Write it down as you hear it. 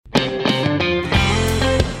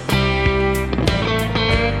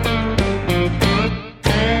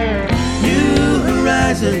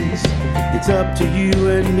it's up to you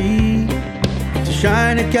and me to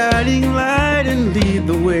shine a guiding light and lead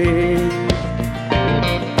the way.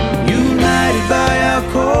 United by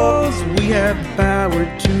our cause, we have the power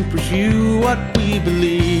to pursue what we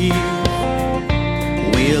believe.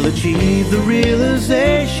 We'll achieve the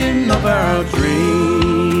realization of our dream.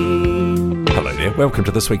 Hello there, welcome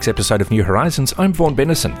to this week's episode of New Horizons. I'm Vaughan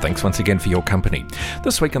Bennison. Thanks once again for your company.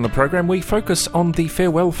 This week on the program we focus on the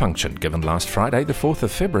farewell function given last Friday, the 4th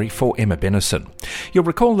of February, for Emma Bennison. You'll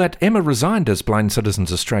recall that Emma resigned as Blind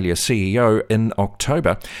Citizens Australia CEO in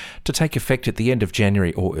October to take effect at the end of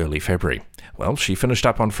January or early February. Well, she finished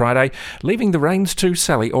up on Friday, leaving the reins to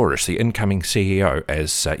Sally Orish, the incoming CEO,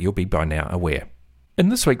 as you'll be by now aware. In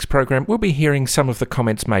this week's program, we'll be hearing some of the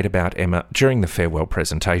comments made about Emma during the farewell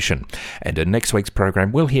presentation. And in next week's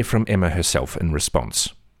program, we'll hear from Emma herself in response.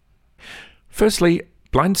 Firstly,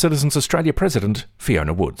 Blind Citizens Australia President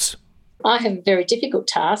Fiona Woods. I have a very difficult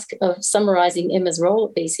task of summarising Emma's role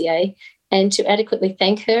at BCA and to adequately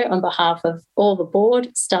thank her on behalf of all the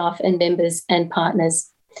board, staff and members and partners.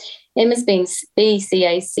 Emma's been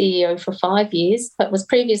BCA CEO for 5 years, but was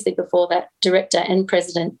previously before that Director and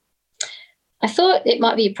President. I thought it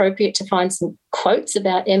might be appropriate to find some quotes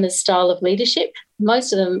about Emma's style of leadership.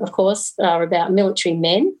 Most of them, of course, are about military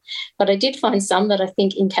men, but I did find some that I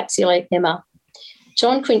think encapsulate Emma.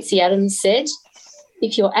 John Quincy Adams said,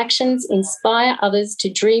 "If your actions inspire others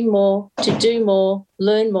to dream more, to do more,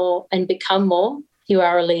 learn more and become more, you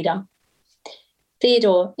are a leader."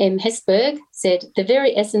 Theodore M. Hesburgh said, "The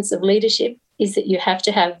very essence of leadership is that you have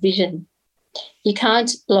to have vision. You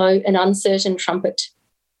can't blow an uncertain trumpet."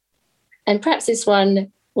 And perhaps this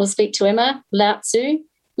one will speak to Emma. Lao Tzu,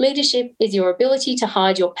 "Leadership is your ability to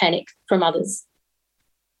hide your panic from others."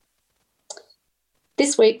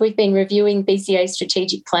 This week we've been reviewing BCA's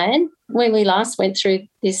strategic plan. When we last went through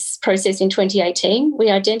this process in 2018,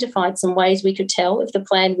 we identified some ways we could tell if the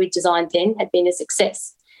plan we designed then had been a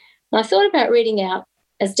success. And I thought about reading out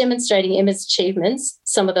as demonstrating Emma's achievements,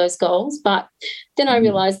 some of those goals, but then I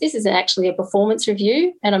realised this isn't actually a performance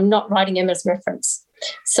review and I'm not writing Emma's reference.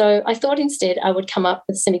 So I thought instead I would come up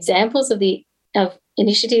with some examples of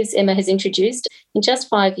initiatives Emma has introduced. In just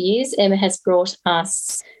 5 years, Emma has brought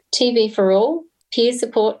us TV for All, peer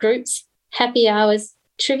support groups, happy hours,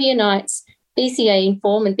 trivia nights, BCA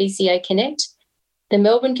Inform and BCA Connect, the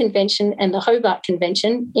Melbourne Convention and the Hobart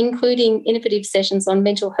Convention, including innovative sessions on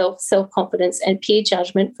mental health, self-confidence and peer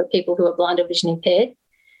judgment for people who are blind or vision impaired,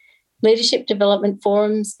 leadership development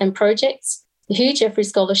forums and projects, the Hugh Jeffrey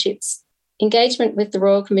scholarships, engagement with the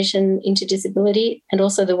Royal Commission into Disability and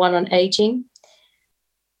also the one on ageing,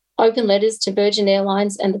 open letters to Virgin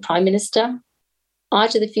Airlines and the Prime Minister, Eye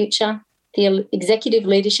to the Future, the Executive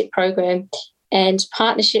Leadership Program, and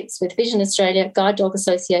partnerships with Vision Australia, Guide Dog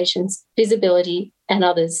Associations, Visibility and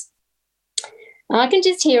others. I can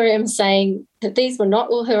just hear him saying that these were not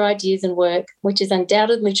all her ideas and work, which is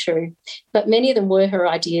undoubtedly true, but many of them were her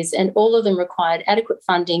ideas and all of them required adequate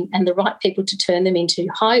funding and the right people to turn them into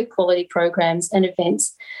high-quality programs and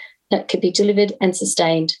events that could be delivered and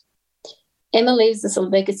sustained. Emma leaves us a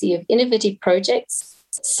legacy of innovative projects,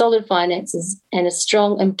 solid finances and a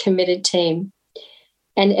strong and committed team.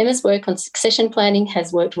 And Emma's work on succession planning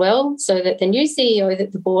has worked well so that the new CEO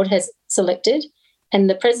that the board has selected and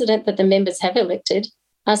the president that the members have elected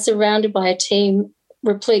are surrounded by a team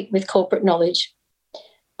replete with corporate knowledge.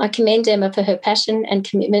 I commend Emma for her passion and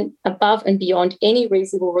commitment above and beyond any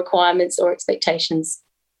reasonable requirements or expectations.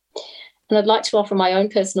 And I'd like to offer my own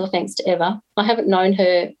personal thanks to Emma. I haven't known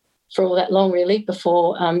her for all that long, really,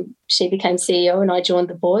 before she became CEO and I joined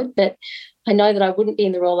the board, but I know that I wouldn't be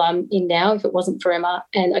in the role I'm in now if it wasn't for Emma.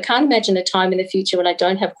 And I can't imagine a time in the future when I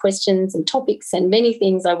don't have questions and topics and many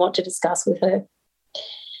things I want to discuss with her.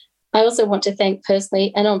 I also want to thank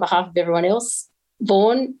personally and on behalf of everyone else,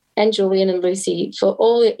 Vaughan and Julian and Lucy for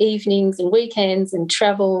all the evenings and weekends and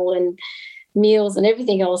travel and meals and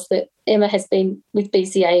everything else that Emma has been with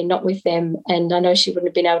BCA and not with them. And I know she wouldn't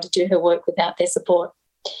have been able to do her work without their support.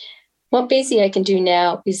 What BCA can do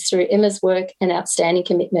now is through Emma's work and outstanding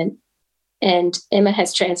commitment. And Emma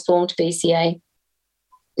has transformed BCA.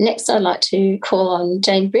 Next, I'd like to call on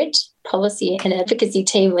Jane Britt, Policy and Advocacy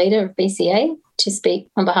Team Leader of BCA, to speak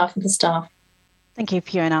on behalf of the staff. Thank you,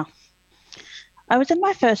 Fiona. I was in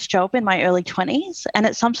my first job in my early 20s, and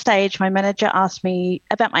at some stage my manager asked me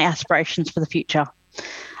about my aspirations for the future.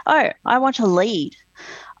 Oh, I want to lead.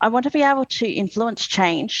 I want to be able to influence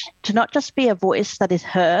change, to not just be a voice that is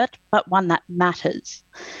heard, but one that matters.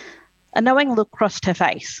 A knowing look crossed her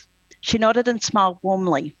face. She nodded and smiled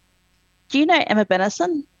warmly. Do you know Emma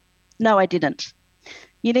Bennison? No, I didn't.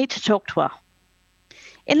 You need to talk to her.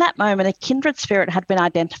 In that moment, a kindred spirit had been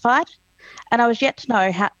identified, and I was yet to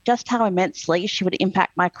know just how immensely she would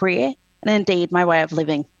impact my career and indeed my way of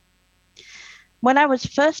living. When I was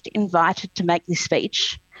first invited to make this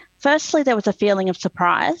speech, firstly there was a feeling of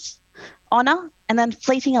surprise, honour, and then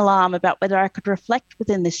fleeting alarm about whether I could reflect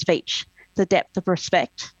within this speech the depth of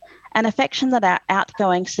respect and affection that our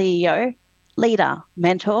outgoing CEO, leader,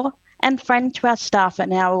 mentor, and friend to our staff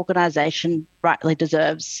and our organisation rightly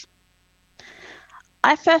deserves.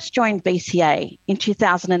 I first joined BCA in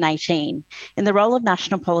 2018 in the role of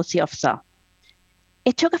National Policy Officer.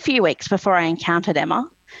 It took a few weeks before I encountered Emma,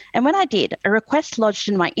 and when I did, a request lodged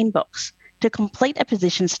in my inbox to complete a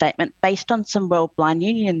position statement based on some World Blind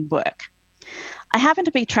Union work. I happened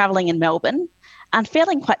to be travelling in Melbourne, and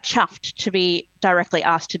feeling quite chuffed to be directly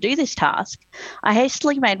asked to do this task, I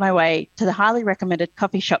hastily made my way to the highly recommended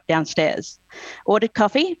coffee shop downstairs, ordered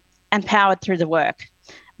coffee, and powered through the work,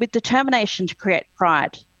 with determination to create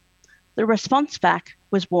pride. The response back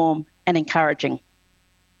was warm and encouraging.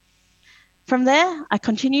 From there, I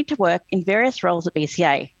continued to work in various roles at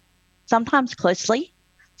BCA, sometimes closely,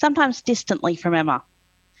 sometimes distantly from Emma.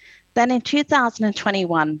 Then in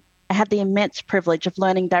 2021, I had the immense privilege of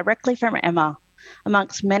learning directly from Emma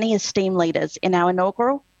amongst many esteemed leaders in our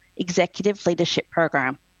inaugural Executive Leadership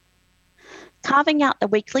Program. Carving out the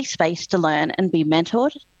weekly space to learn and be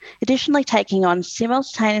mentored, additionally taking on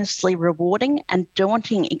simultaneously rewarding and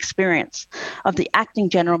daunting experience of the acting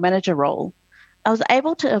general manager role, I was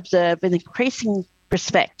able to observe with increasing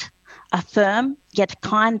respect a firm yet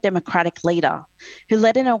kind democratic leader who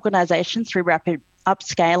led an organisation through rapid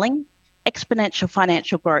upscaling, exponential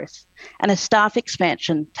financial growth, and a staff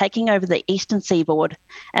expansion taking over the eastern seaboard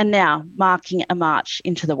and now marking a march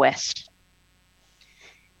into the west.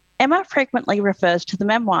 Emma frequently refers to the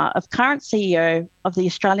memoir of current CEO of the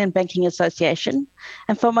Australian Banking Association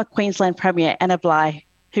and former Queensland Premier Anna Bligh,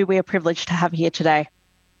 who we are privileged to have here today.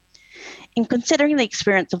 In considering the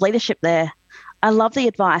experience of leadership there, I love the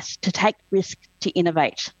advice to take risk to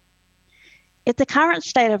innovate. If the current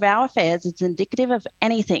state of our affairs is indicative of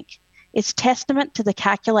anything, it's testament to the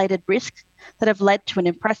calculated risks that have led to an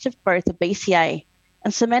impressive growth of BCA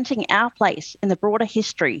and cementing our place in the broader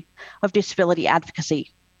history of disability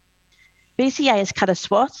advocacy. BCA has cut a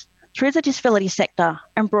swath through the disability sector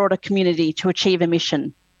and broader community to achieve a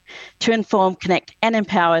mission to inform, connect and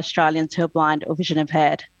empower Australians who are blind or vision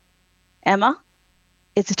impaired. Emma,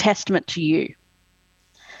 it's a testament to you.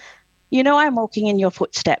 You know I'm walking in your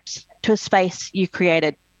footsteps to a space you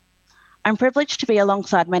created. I'm privileged to be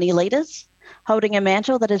alongside many leaders, holding a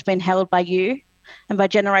mantle that has been held by you and by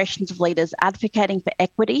generations of leaders advocating for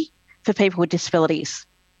equity for people with disabilities.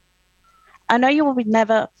 I know you will be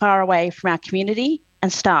never far away from our community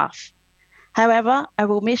and staff. However, I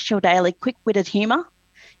will miss your daily quick-witted humour,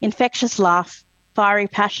 infectious laugh, fiery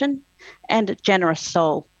passion, and generous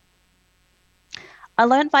soul. I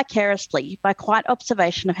learned vicariously by quiet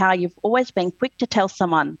observation of how you've always been quick to tell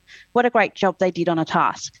someone what a great job they did on a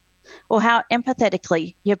task, or how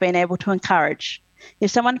empathetically you've been able to encourage if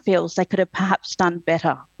someone feels they could have perhaps done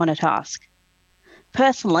better on a task.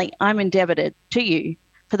 Personally, I'm indebted to you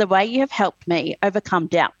for the way you have helped me overcome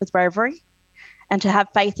doubt with bravery and to have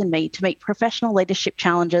faith in me to meet professional leadership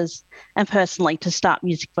challenges and personally to start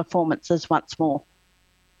music performances once more.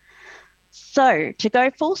 So, to go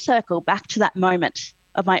full circle back to that moment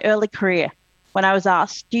of my early career when I was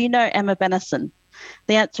asked, do you know Emma Bennison?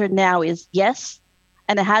 The answer now is yes,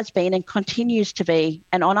 and it has been and continues to be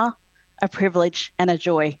an honour, a privilege and a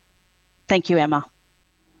joy. Thank you, Emma.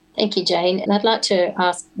 Thank you, Jane. And I'd like to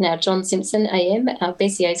ask now John Simpson, AM, our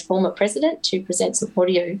BCA's former president, to present some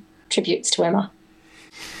audio tributes to Emma.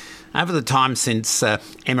 Over the time since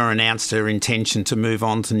Emma announced her intention to move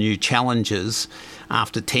on to new challenges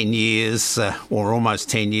after 10 years, or almost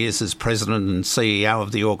 10 years as president and CEO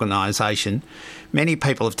of the organisation, many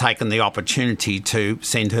people have taken the opportunity to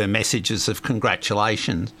send her messages of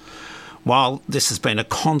congratulations. While this has been a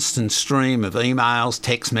constant stream of emails,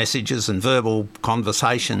 text messages and verbal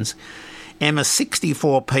conversations, Emma's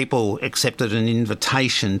 64 people accepted an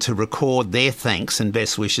invitation to record their thanks and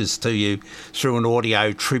best wishes to you through an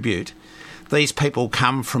audio tribute. These people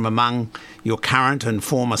come from among your current and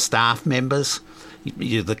former staff members,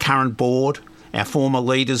 the current board, our former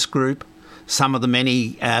leaders group, some of the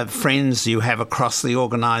many friends you have across the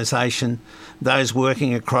organisation, those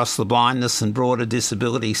working across the blindness and broader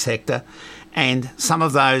disability sector, and some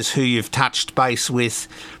of those who you've touched base with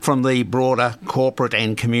from the broader corporate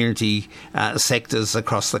and community sectors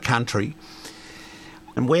across the country.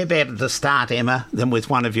 And where better to start, Emma, than with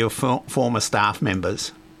one of your former staff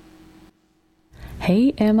members?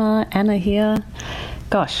 Hey Emma, Anna here.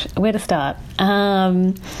 Gosh, where to start?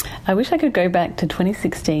 I wish I could go back to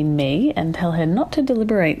 2016 me and tell her not to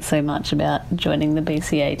deliberate so much about joining the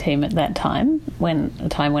BCA team at that time, a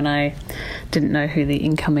time when I didn't know who the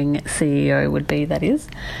incoming CEO would be, that is.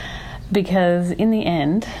 Because in the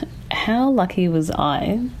end, how lucky was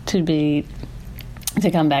I to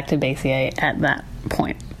come back to BCA at that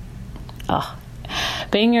point?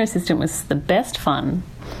 Being your assistant was the best fun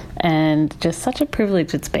and just such a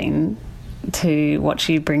privilege it's been to watch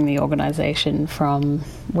you bring the organisation from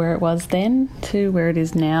where it was then to where it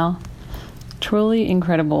is now. Truly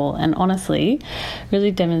incredible, and honestly really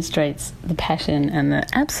demonstrates the passion and the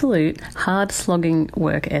absolute hard-slogging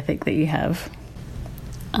work ethic that you have.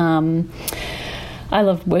 I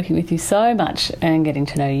loved working with you so much and getting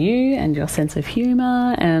to know you and your sense of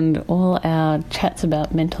humour and all our chats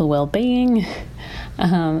about mental well-being.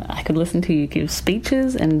 I could listen to you give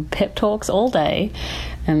speeches and pep talks all day,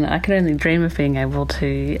 and I could only dream of being able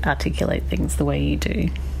to articulate things the way you do.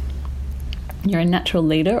 You're a natural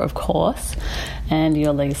leader, of course, and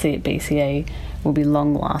your legacy at BCA will be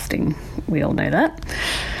long-lasting. We all know that.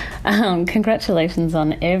 Congratulations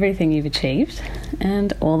on everything you've achieved,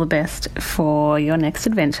 and all the best for your next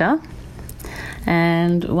adventure.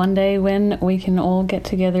 And one day when we can all get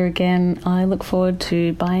together again, I look forward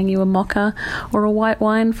to buying you a mocha or a white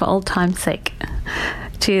wine for old time's sake.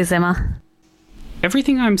 Cheers, Emma.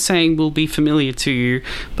 Everything I'm saying will be familiar to you,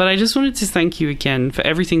 but I just wanted to thank you again for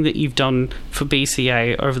everything that you've done for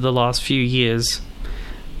BCA over the last few years.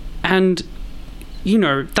 And, you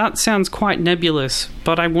know, that sounds quite nebulous,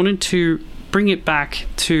 but I wanted to bring it back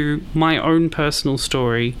to my own personal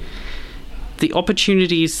story. The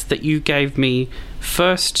opportunities that you gave me,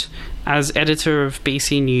 first as editor of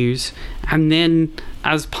BC News and then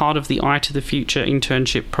as part of the Eye to the Future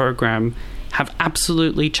internship program, have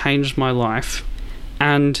absolutely changed my life.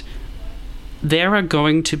 And there are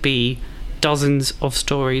going to be dozens of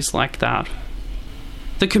stories like that.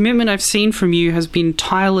 The commitment I've seen from you has been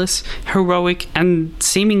tireless, heroic, and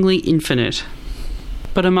seemingly infinite.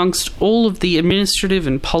 But amongst all of the administrative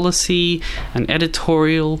and policy and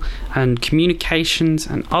editorial and communications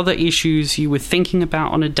and other issues you were thinking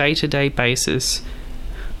about on a day-to-day basis,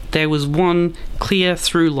 there was one clear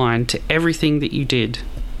through line to everything that you did.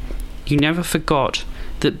 You never forgot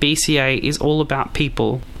that BCA is all about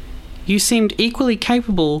people. You seemed equally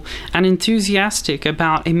capable and enthusiastic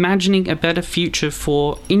about imagining a better future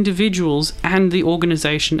for individuals and the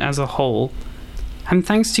organisation as a whole. And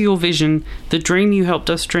thanks to your vision, the dream you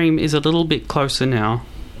helped us dream is a little bit closer now.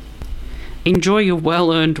 Enjoy your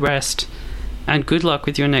well-earned rest, and good luck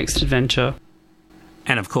with your next adventure.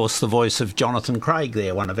 And of course the voice of Jonathan Craig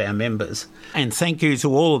there, one of our members. And thank you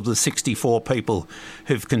to all of the 64 people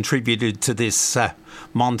who've contributed to this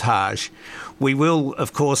montage. We will,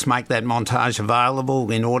 of course, make that montage available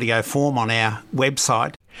in audio form on our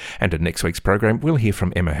website. And in next week's program, we'll hear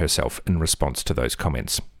from Emma herself in response to those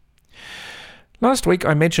comments. Last week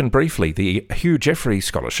I mentioned briefly the Hugh Jeffrey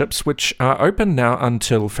scholarships, which are open now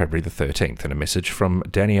until February the 13th, in a message from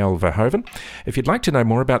Danielle Verhoeven. If you'd like to know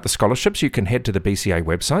more about the scholarships, you can head to the BCA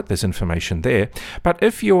website. There's information there. But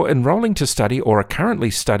if you're enrolling to study or are currently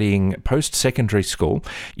studying post-secondary school,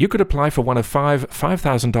 you could apply for one of five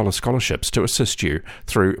 $5,000 scholarships to assist you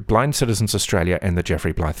through Blind Citizens Australia and the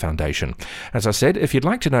Geoffrey Blythe Foundation. As I said, if you'd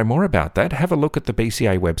like to know more about that, have a look at the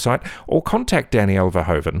BCA website or contact Danielle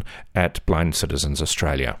Verhoeven at Blind Citizens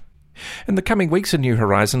Australia. In the coming weeks in New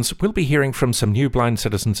Horizons, we'll be hearing from some new Blind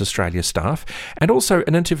Citizens Australia staff and also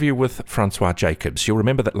an interview with Francois Jacobs. You'll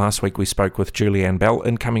remember that last week we spoke with Julianne Bell,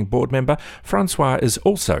 incoming board member. Francois is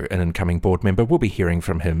also an incoming board member. We'll be hearing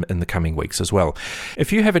from him in the coming weeks as well.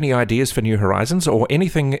 If you have any ideas for New Horizons or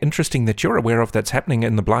anything interesting that you're aware of that's happening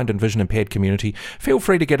in the blind and vision impaired community, feel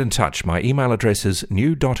free to get in touch. My email address is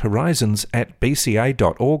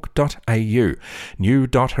new.horizons@bca.org.au.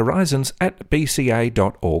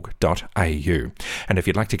 new.horizons@bca.org.au. And if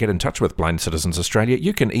you'd like to get in touch with Blind Citizens Australia,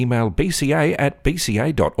 you can email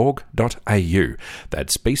bca@bca.org.au.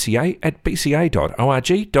 That's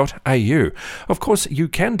bca@bca.org.au. Of course, you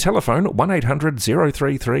can telephone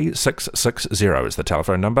 1-800-033-660 is the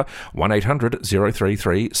telephone number,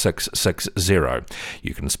 1-800-033-660.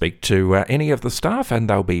 You can speak to any of the staff and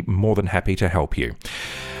they'll be more than happy to help you.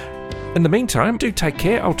 In the meantime, do take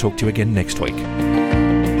care. I'll talk to you again next week.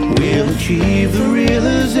 We'll achieve the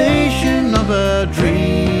realization of our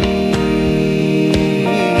dreams,